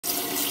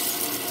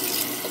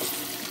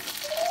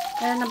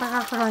Ayan,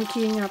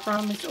 napaka-crunchy nga,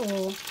 promise.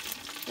 Oh.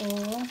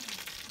 Oh.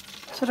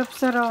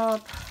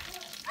 Sarap-sarap.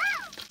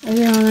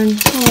 Ayan.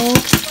 Oh.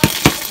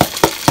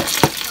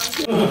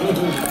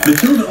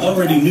 Matilda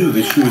already knew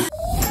that she was...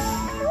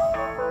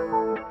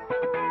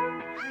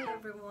 Hi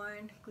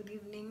everyone. Good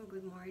evening,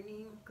 good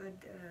morning, good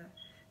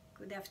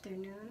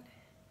afternoon.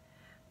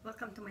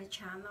 Welcome to my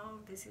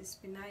channel. This is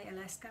Pinay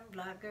Alaskan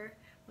Vlogger.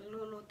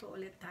 Magluluto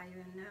ulit tayo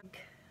ng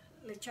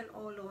lechon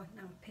ulo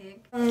ng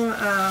pig.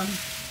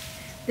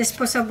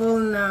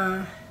 Disposable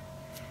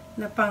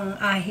na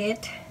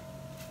pang-ahit.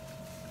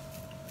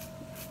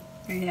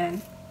 Ayan.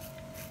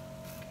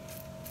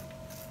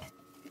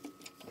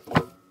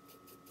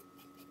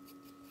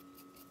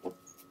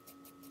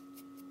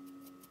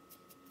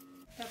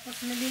 Tapos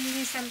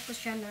nilinisan ko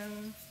siya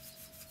ng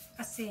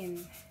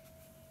asin.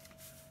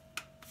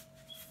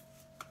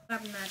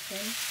 Sarap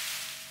natin.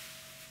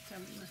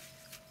 Sarap na.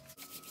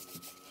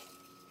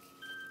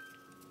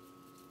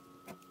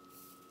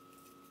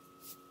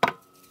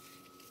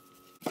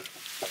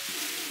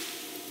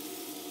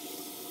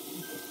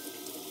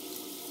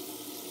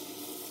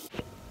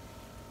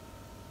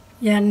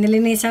 Yan,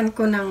 nilinisan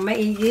ko ng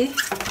maigi.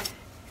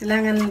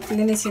 Kailangan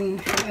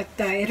linisin at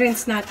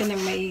i-rinse natin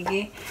ng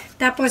maigi.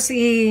 Tapos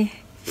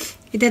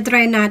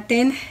i-dry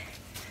natin.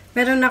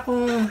 Meron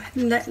akong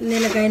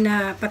nilagay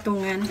na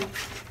patungan.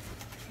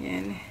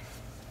 Yan.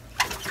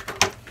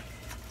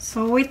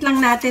 So wait lang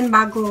natin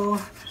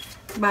bago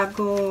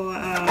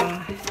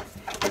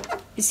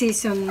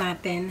i-season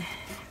natin.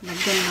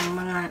 Lagyan ng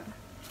mga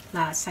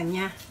lasa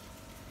niya.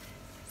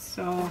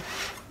 So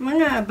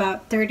mga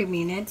about 30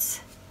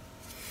 minutes.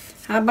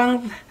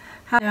 Habang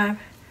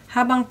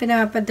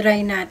pinapadry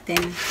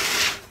natin,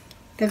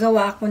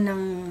 gagawa ako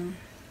ng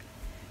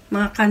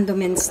mga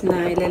condiments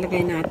na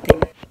ilalagay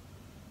natin.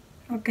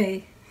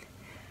 Okay,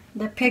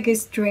 the pig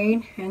is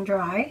drained and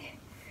dry.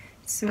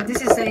 So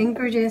this is the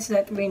ingredients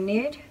that we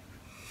need.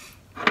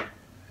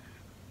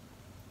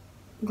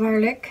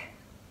 Garlic,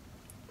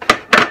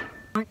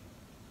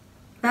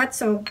 lots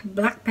of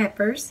black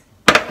peppers,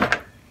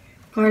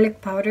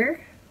 garlic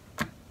powder,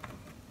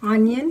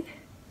 onion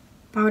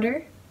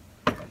powder,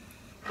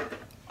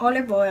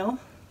 olive oil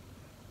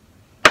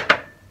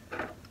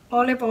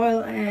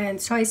and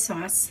soy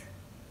sauce,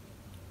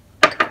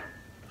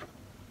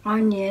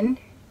 onion,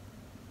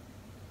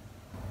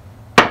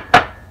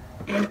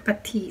 and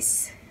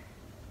patis.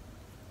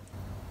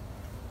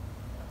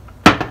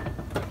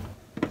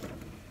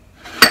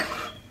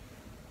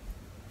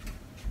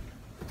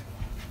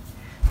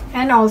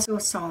 And also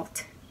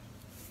salt.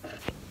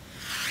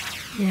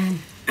 Yan.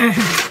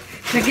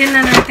 Lagyan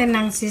na natin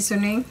ng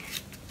seasoning.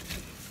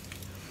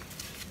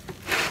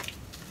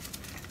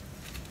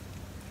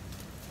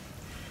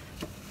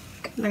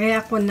 Lagay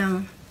ako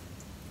ng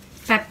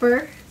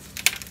pepper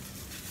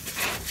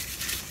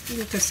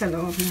dito sa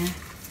loob niya.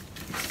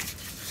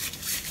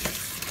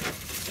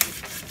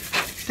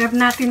 Grab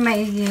natin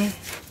maigi.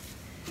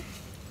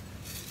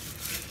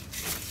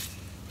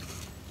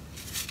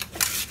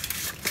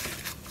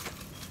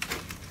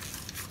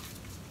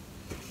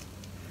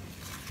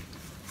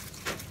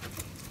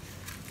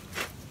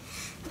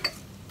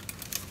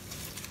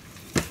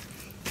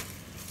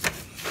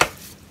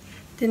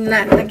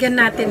 Lagyan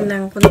natin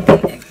ng kunti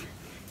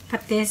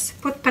patis.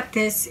 Put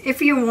patis.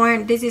 If you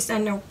want, this is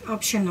an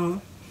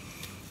optional.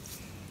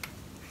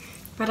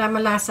 Para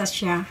malasa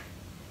siya.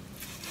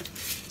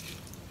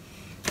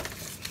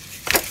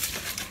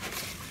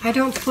 I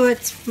don't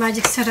put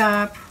magic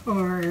syrup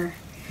or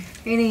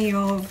any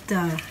of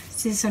the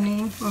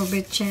seasoning or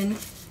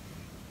bitchin.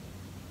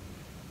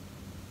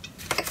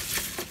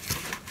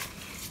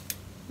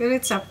 But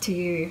it's up to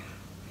you.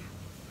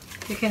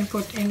 You can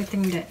put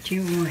anything that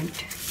you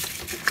want.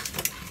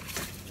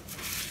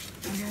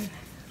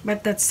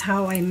 But that's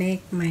how I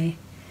make my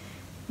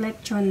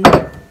lechon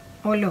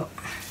ulo.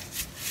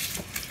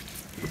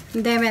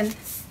 And then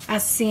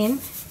asin.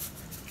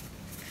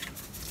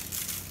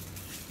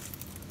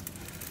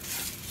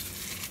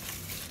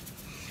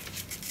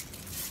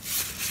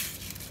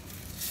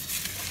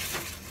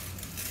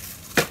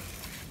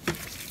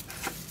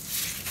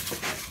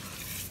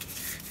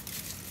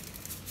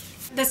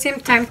 At the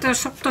same time,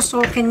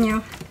 tusok-tusokin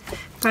nyo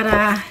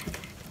para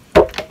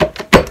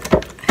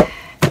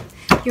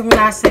yung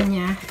lasa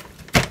niya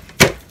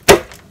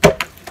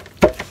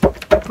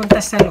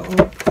pupunta sa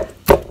loob.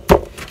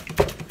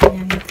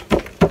 Ayan.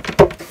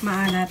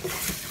 Maalat.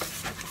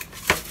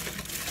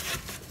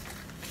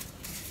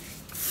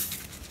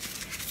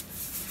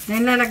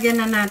 Then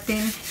lalagyan na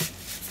natin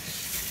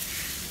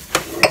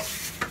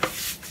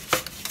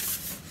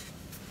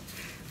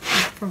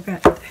I forgot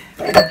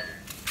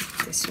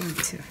this one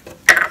too.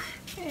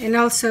 And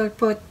also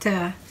put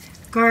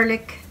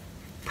garlic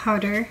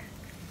powder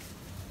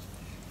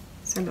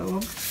sa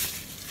loob.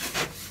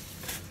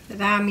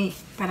 Dami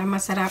para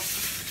masarap.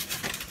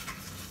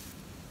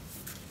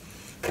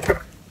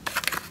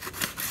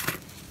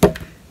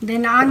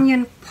 Then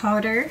onion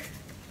powder.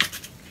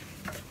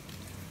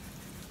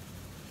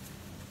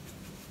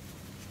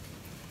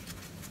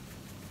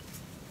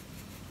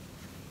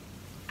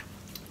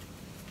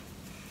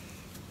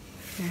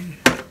 Yan.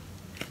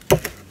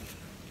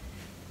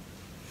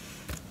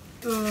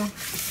 So,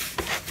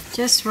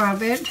 just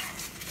rub it.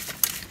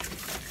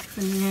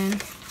 Ganyan.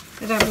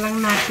 Rub lang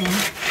natin.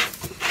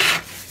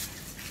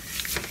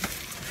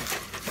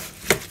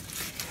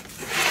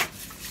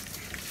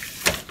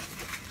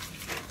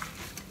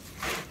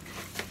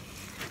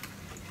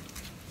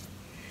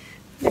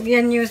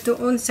 Lagyan nyo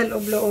doon sa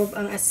loob-loob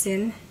ang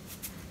asin.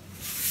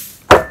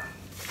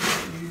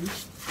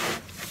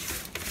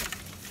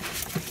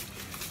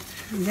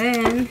 And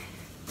then,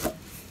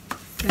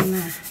 ito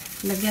na.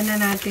 Lagyan na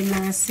natin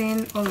ng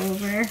asin all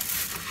over.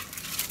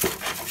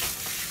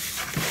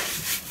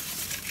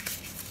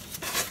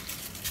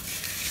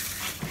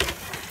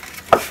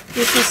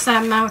 Dito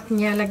sa mouth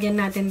niya, lagyan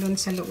natin doon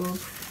sa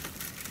loob.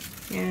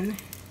 Yan.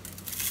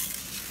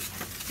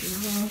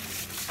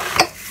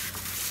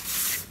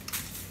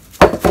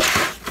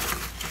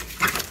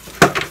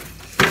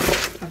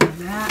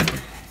 Pababa.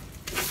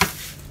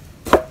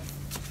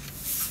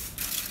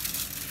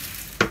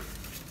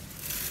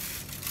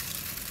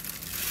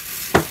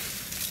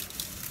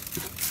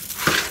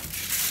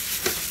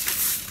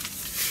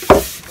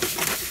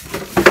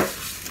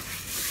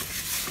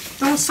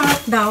 Itong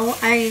salt daw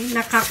ay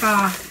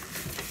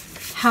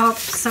nakaka-help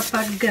sa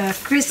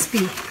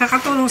pag-crispy.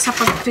 Kakatulong sa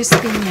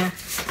pag-crispy niya.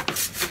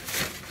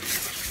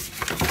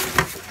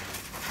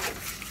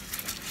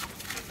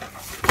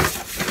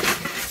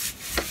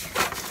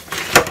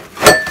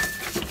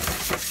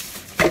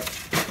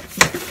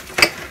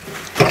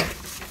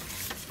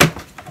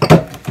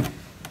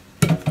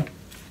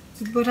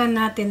 Buran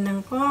natin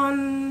ng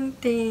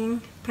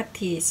konting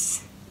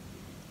patis.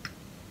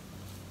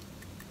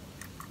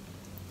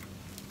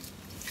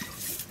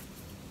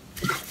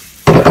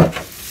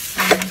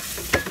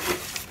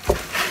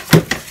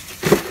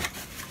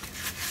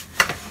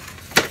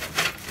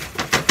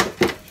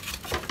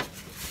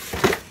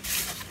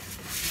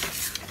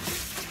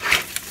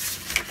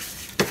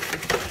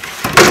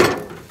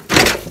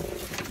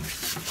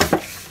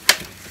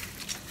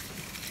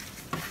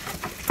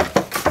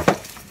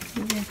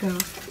 There you go.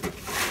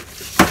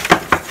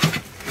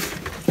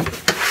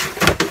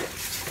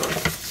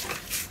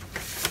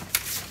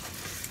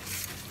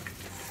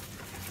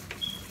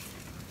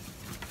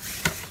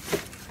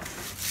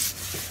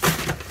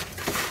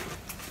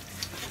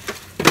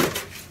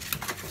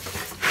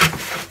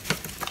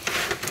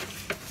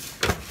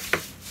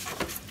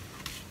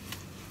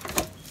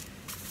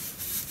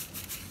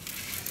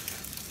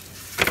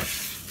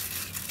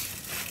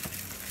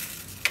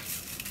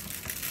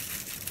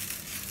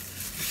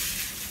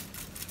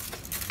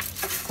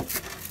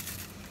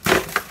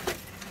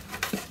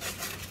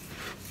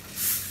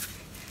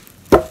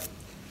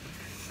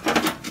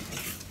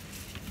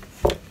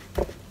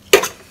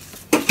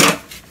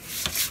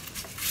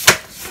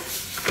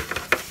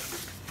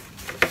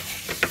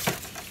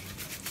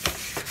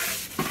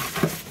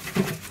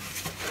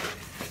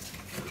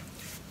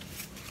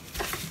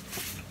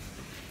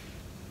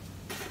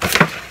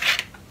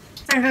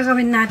 Ang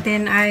gagawin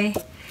natin ay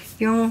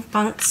yung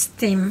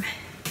pang-steam.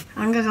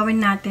 Ang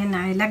gagawin natin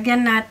ay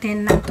lagyan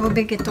natin ng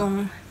tubig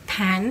itong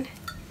pan.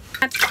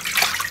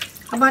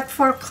 About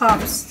 4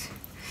 cups.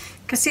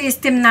 Kasi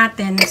steam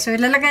natin. So,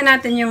 ilalagay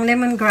natin yung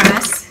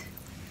lemongrass.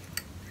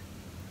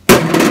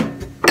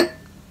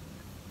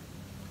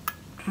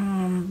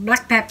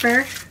 Black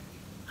pepper.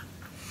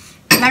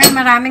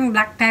 Maraming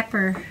black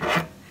pepper.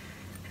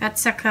 At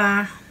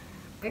saka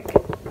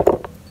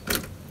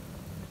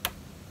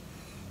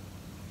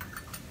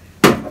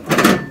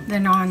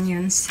then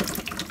onions.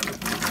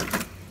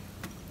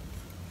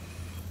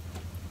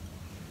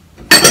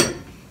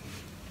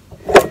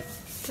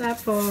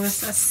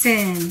 Tapos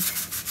asin.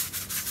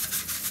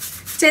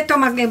 Kasi ito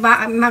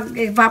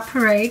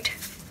mag-evaporate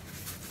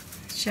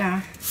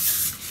siya.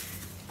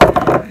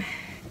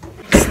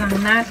 Mix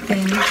lang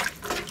natin.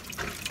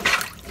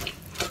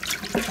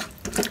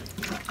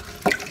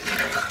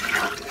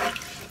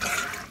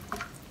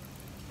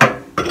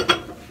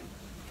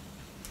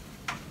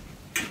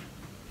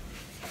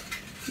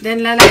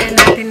 Then, lalagyan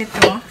natin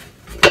ito.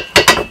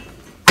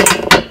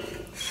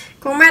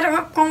 Kung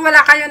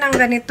wala kayo ng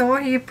ganito,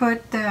 you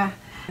put,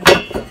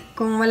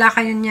 kung wala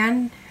kayo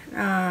niyan,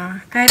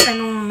 kahit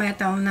anong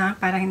metal na,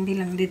 para hindi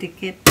lang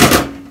didikit.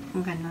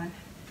 Kung ganon.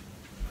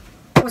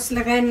 Tapos,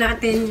 lagayin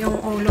natin yung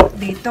ulo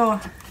dito.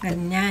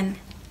 Ganyan.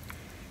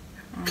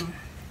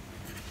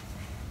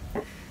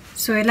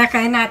 So,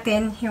 ilagay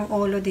natin yung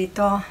ulo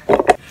dito.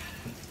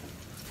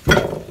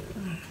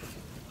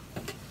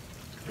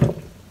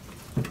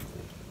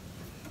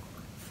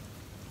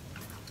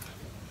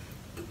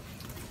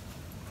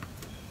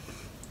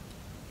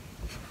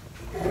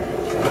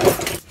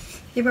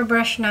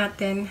 Iba-brush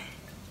natin.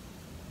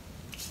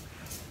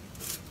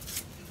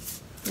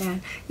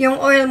 Yan. Yung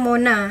oil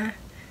muna.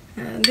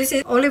 This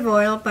is olive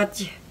oil,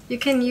 but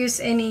you can use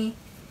any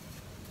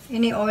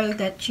oil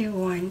that you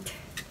want.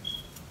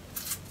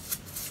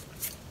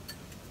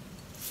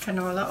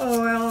 Canola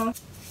oil.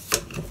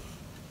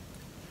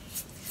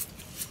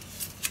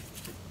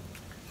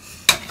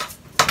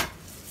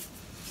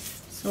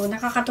 So,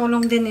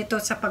 nakakatulong din ito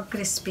sa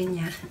pag-crispy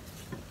niya.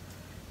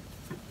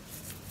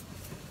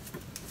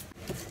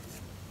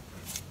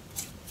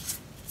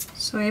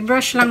 So,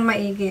 i-brush lang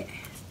maigi.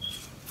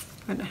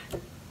 Yan.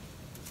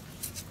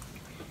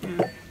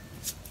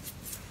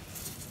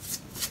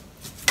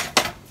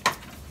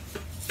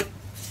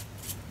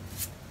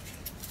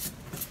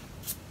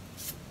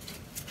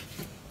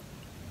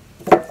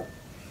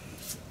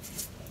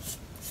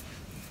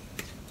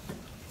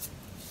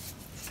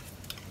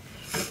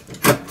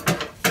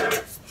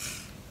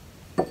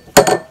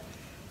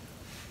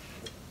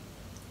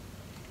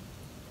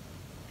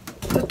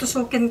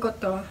 Tutusukin ko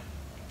to.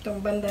 Itong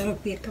bandang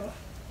dito.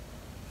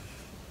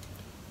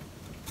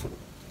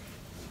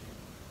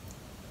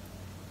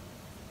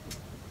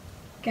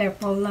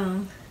 Careful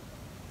lang.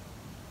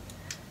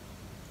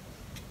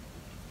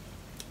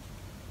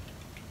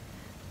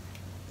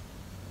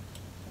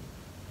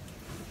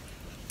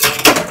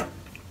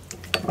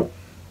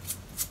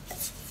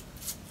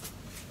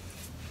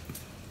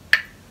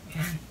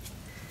 Yan.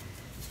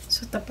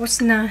 So, tapos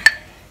na.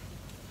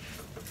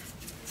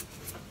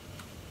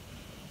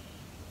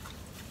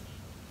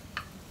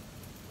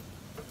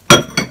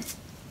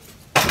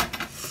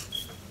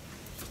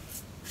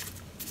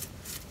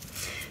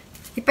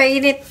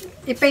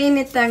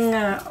 Ipainit ang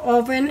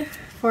oven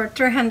for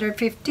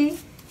 350.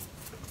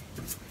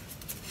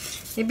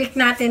 I-bake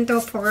natin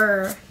to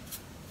for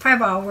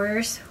 5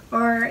 hours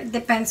or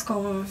depends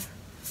kung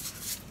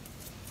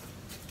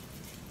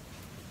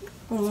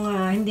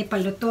hindi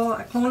pa luto.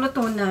 Kung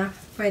luto na,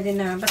 pwede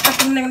na. Basta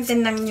tingnan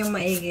natin lang yung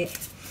maigi.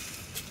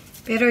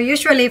 Pero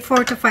usually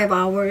 4 to 5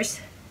 hours.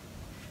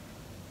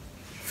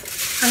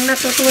 Ang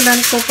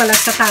natutunan ko pala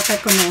sa tatay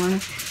ko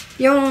noon,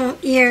 yung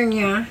ear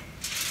niya,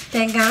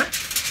 tenga,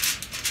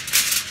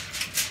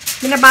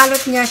 binabalot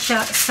niya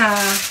siya sa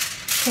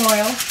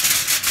foil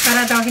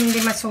para daw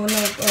hindi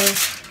masunog.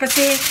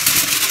 Kasi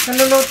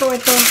naluluto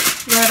ito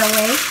right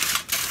away.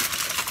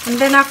 And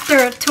then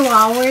after 2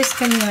 hours,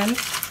 ganyan,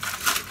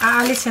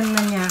 aalisan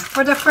na niya.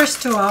 For the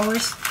first 2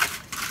 hours,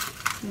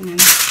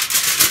 ganyan.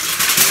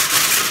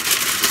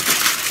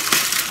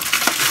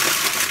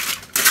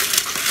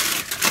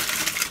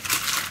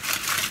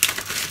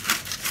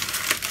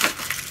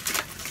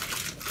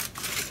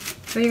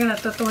 So, yung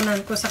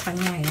natutunan ko sa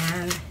kanya,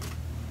 yan.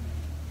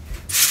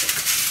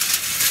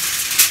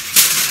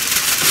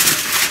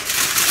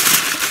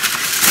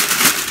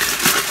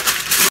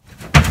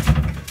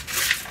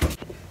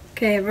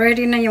 Okay,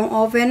 ready na yung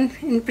oven.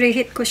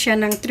 In-preheat ko siya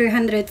ng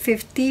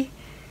 350.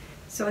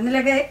 So,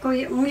 nilagay ko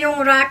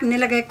yung rack,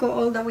 nilagay ko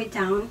all the way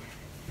down.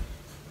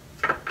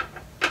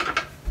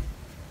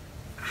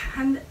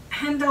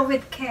 Handle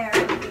with care.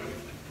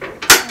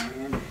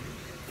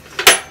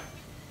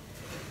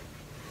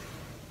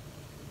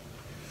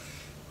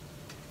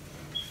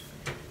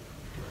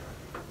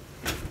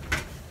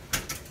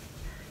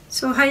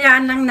 So,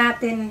 hayaan lang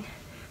natin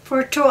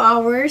for 2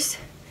 hours.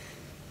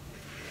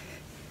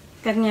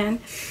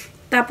 Ganyan.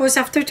 Tapos,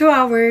 after 2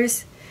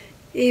 hours,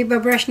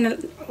 i-brush na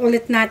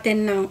ulit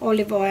natin ng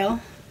olive oil.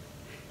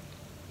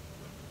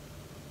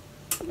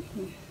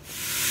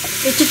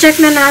 I-check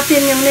na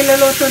natin yung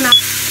niluluto na.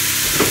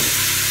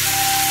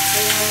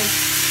 Ayan.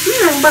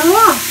 Ang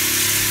bango!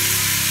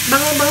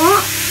 Bango-bango!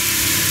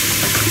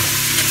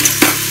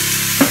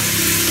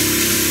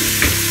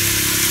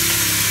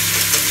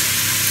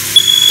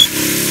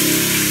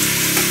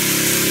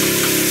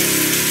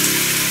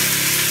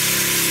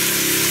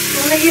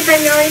 Kung nakita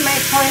nyo, may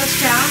foil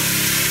siya.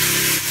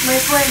 May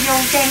foil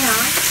yung tenga.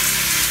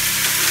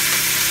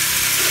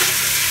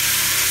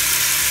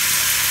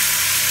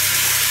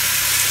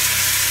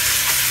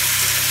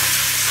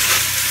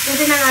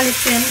 Pwede nang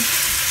alisin.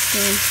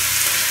 Okay.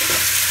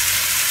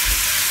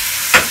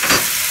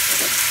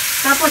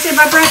 Tapos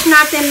ibabrush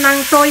natin ng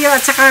toyo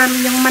at saka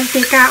yung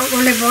mantika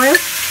o olive oil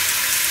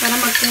para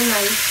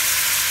magkulay.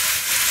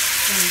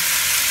 Okay.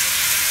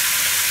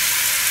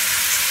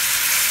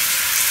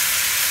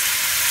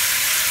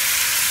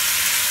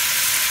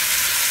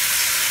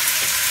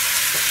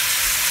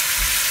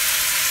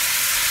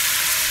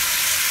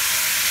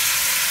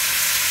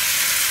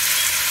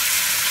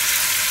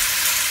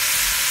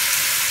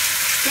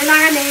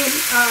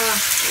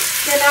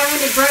 Kailangan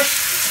i-brush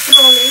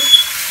slowly.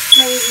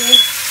 Maigi.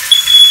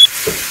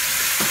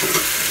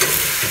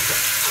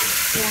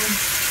 Yan.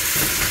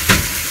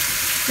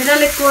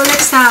 Pinalit ko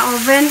ulit sa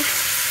oven.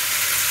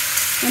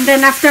 And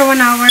then after 1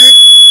 hour,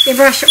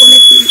 i-brush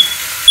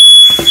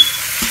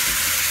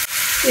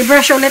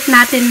ulit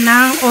natin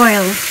ng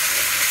oil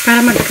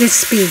para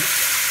mag-crispy.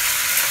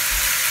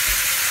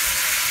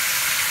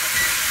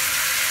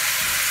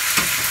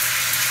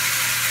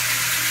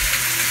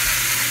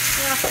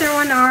 After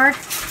 1 hour,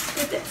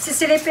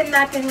 sisilipin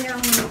natin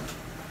yung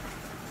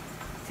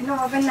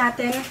oven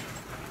natin.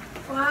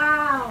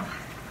 Wow!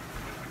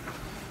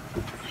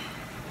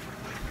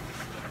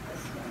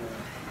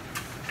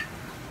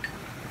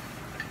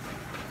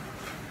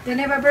 Then,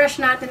 i-brush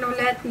natin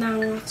ulit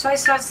ng soy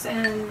sauce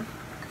and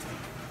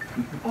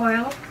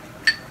oil.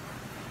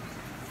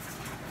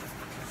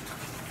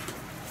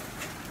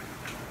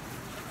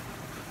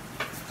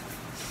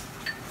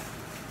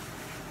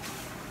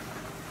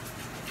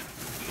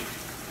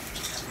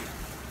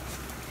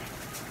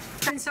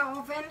 sa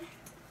oven.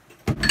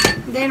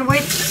 Then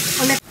wait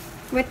ulit.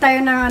 Wait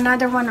tayo ng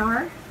another 1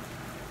 hour.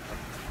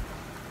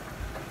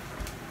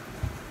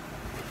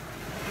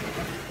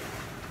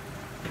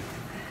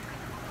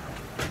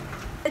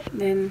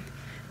 Then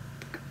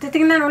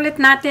titingnan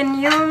ulit natin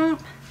yung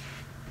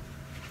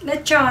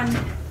lechon.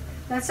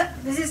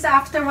 This is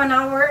after 1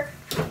 hour.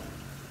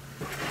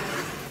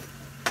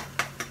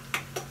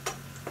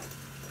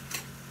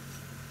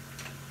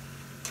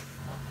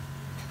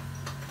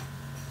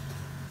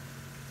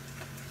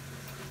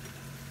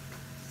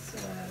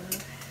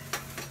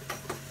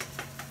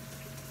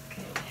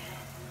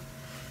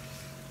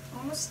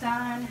 Almost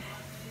done.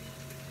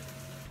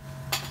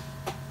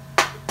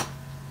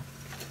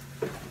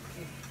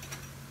 Okay.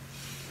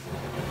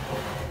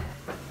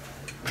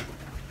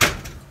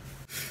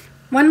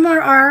 1 more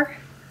hour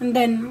and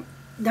then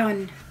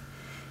done.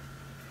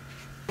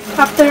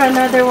 After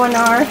another 1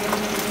 hour,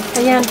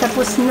 ayan,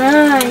 tapos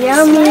na.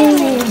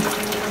 Yummy!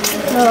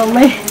 Oh,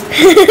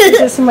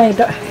 this is my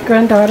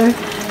granddaughter.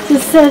 She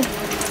said,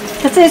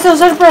 kasi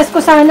surprise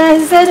ko sana.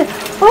 She said,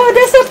 oh,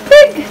 there's a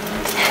pig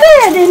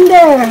head in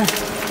there.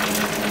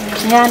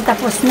 Ayan,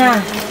 tapos na.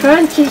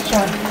 Crunchy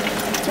siya.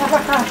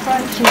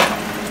 Napaka-crunchy.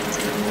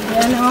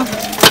 Ayan, oh.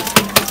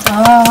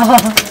 Oh,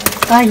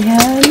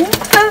 ayan.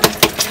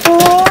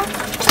 Oh.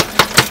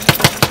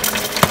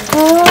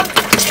 Oh.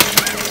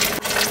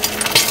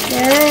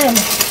 Ayan.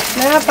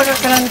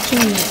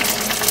 Napaka-crunchy.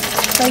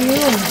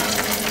 Ayun.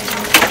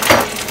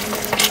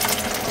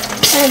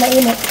 Ay,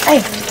 mainit.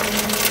 Ay.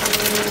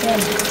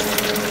 Ayan.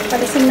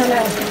 Palisin na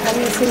lang.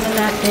 Palisin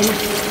na natin.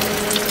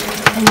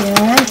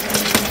 Ayan.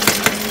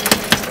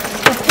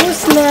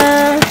 Tapos na.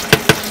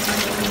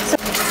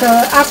 So,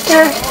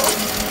 after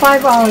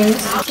 5 hours,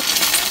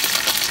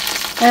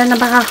 ayan,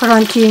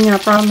 napaka-crunchy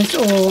nga, promise.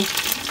 Oh.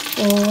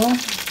 Oh.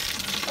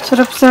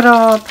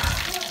 Sarap-sarap.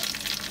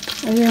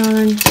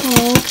 Ayan.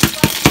 Oh.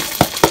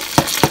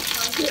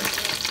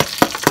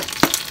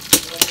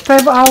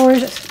 5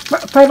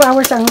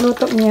 hours ang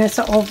luto niya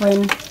sa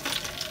oven.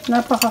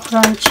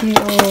 Napaka-crunchy.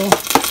 Oh.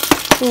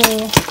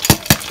 Oh.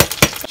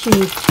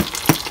 Cheese.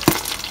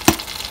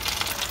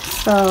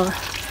 So,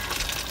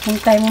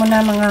 hintay mo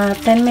na mga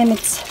 10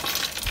 minutes.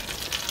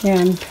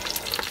 Yan.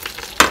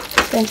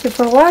 Thank you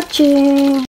for watching.